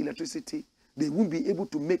pay electricity, they won't be able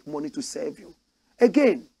to make money to serve you.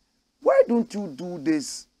 Again, why don't you do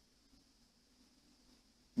this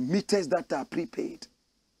meters that are prepaid?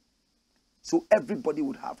 So everybody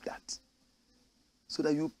would have that. So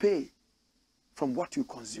that you pay from what you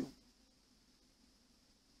consume.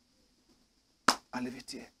 I'll leave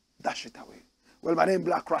it here. Dash it away. Well, my name is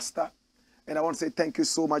Blakk Rasta. And I want to say thank you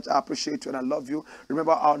so much. I appreciate you and I love you.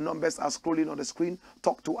 Remember, our numbers are scrolling on the screen.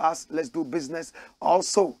 Talk to us. Let's do business.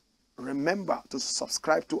 Also, remember to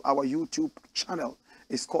subscribe to our YouTube channel.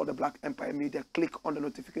 It's called the Blakk Empire Media. Click on the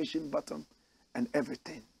notification button and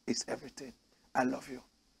everything is everything. I love you.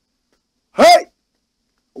 Hey!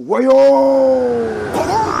 Wayo!